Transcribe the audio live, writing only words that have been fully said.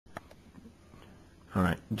All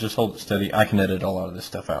right, just hold it steady. I can edit all of this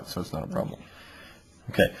stuff out, so it's not a problem.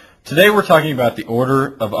 Okay, today we're talking about the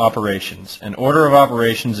order of operations. And order of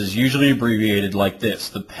operations is usually abbreviated like this,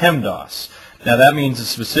 the PEMDAS. Now that means a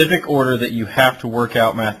specific order that you have to work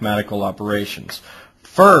out mathematical operations.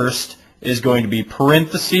 First is going to be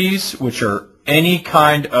parentheses, which are any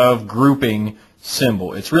kind of grouping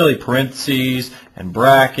symbol. It's really parentheses and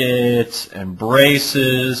brackets and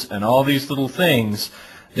braces and all these little things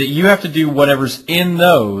that you have to do whatever's in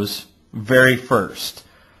those very first.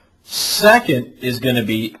 Second is going to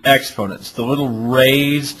be exponents, the little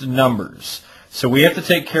raised numbers. So we have to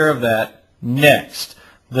take care of that next.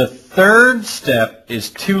 The third step is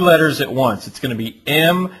two letters at once. It's going to be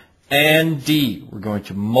M and D. We're going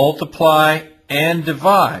to multiply and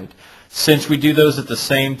divide. Since we do those at the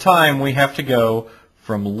same time, we have to go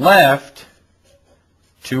from left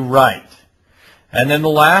to right. And then the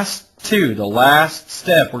last two, the last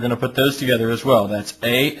step, we're going to put those together as well. That's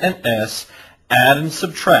A and S, add and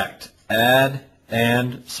subtract. Add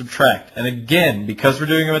and subtract. And again, because we're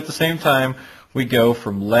doing them at the same time, we go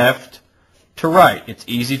from left to right. It's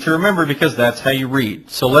easy to remember because that's how you read.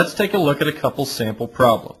 So let's take a look at a couple sample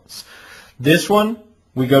problems. This one,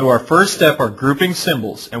 we go to our first step, our grouping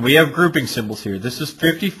symbols, and we have grouping symbols here. This is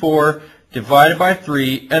 54 divided by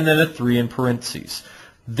 3 and then a 3 in parentheses.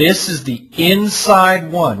 This is the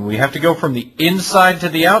inside one. We have to go from the inside to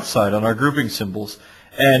the outside on our grouping symbols,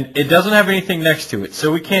 and it doesn't have anything next to it,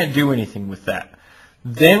 so we can't do anything with that.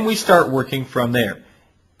 Then we start working from there.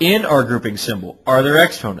 In our grouping symbol, are there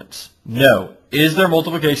exponents? No. Is there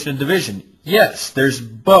multiplication and division? Yes, there's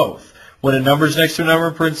both. When a number is next to a number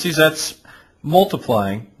in parentheses, that's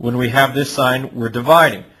multiplying. When we have this sign, we're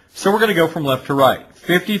dividing. So we're going to go from left to right.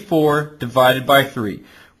 54 divided by 3.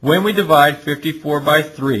 When we divide 54 by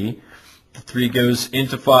 3, the 3 goes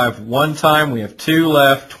into 5 one time. We have 2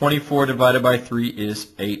 left. 24 divided by 3 is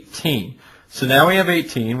 18. So now we have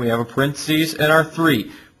 18. We have a parentheses and our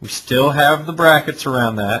 3. We still have the brackets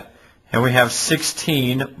around that. And we have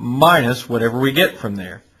 16 minus whatever we get from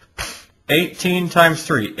there. 18 times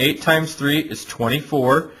 3. 8 times 3 is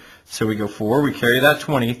 24. So we go 4. We carry that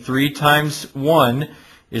 20. 3 times 1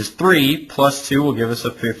 is 3. Plus 2 will give us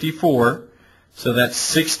a 54. So that's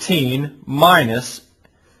 16 minus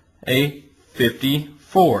a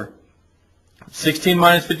 54. 16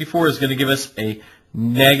 minus 54 is going to give us a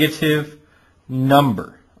negative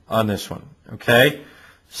number on this one. Okay?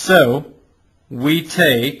 So we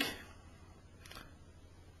take,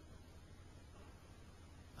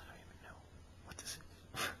 I don't even know what this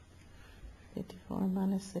is. 54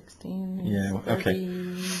 minus 16 is yeah, okay.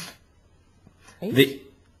 38?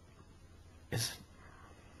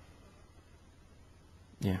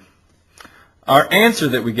 Yeah. Our answer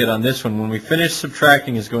that we get on this one when we finish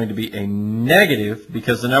subtracting is going to be a negative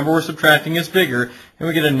because the number we're subtracting is bigger, and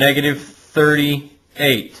we get a negative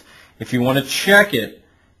 38. If you want to check it,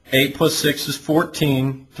 8 plus 6 is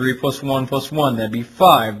 14, 3 plus 1 plus 1, that'd be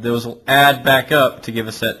 5. Those will add back up to give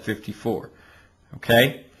us that 54.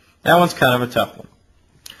 Okay? That one's kind of a tough one.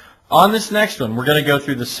 On this next one, we're going to go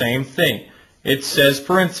through the same thing. It says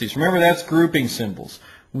parentheses. Remember, that's grouping symbols.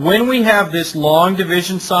 When we have this long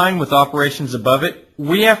division sign with operations above it,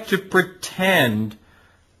 we have to pretend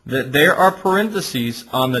that there are parentheses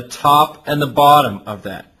on the top and the bottom of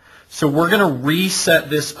that. So we're going to reset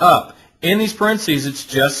this up. In these parentheses, it's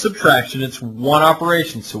just subtraction. It's one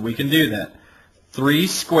operation, so we can do that. 3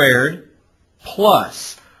 squared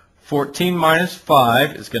plus 14 minus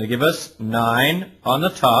 5 is going to give us 9 on the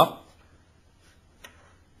top.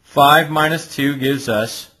 5 minus 2 gives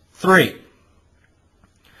us 3.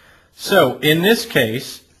 So in this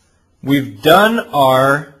case, we've done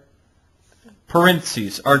our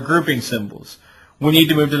parentheses, our grouping symbols. We need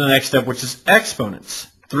to move to the next step, which is exponents.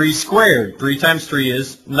 3 squared. 3 times 3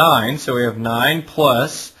 is 9, so we have 9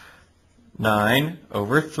 plus 9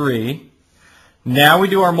 over 3. Now we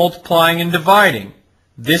do our multiplying and dividing.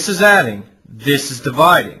 This is adding. This is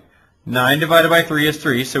dividing. 9 divided by 3 is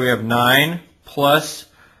 3, so we have 9 plus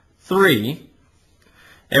 3.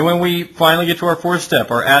 And when we finally get to our fourth step,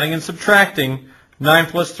 our adding and subtracting, 9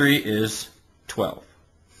 plus 3 is 12.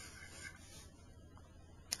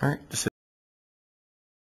 All right, just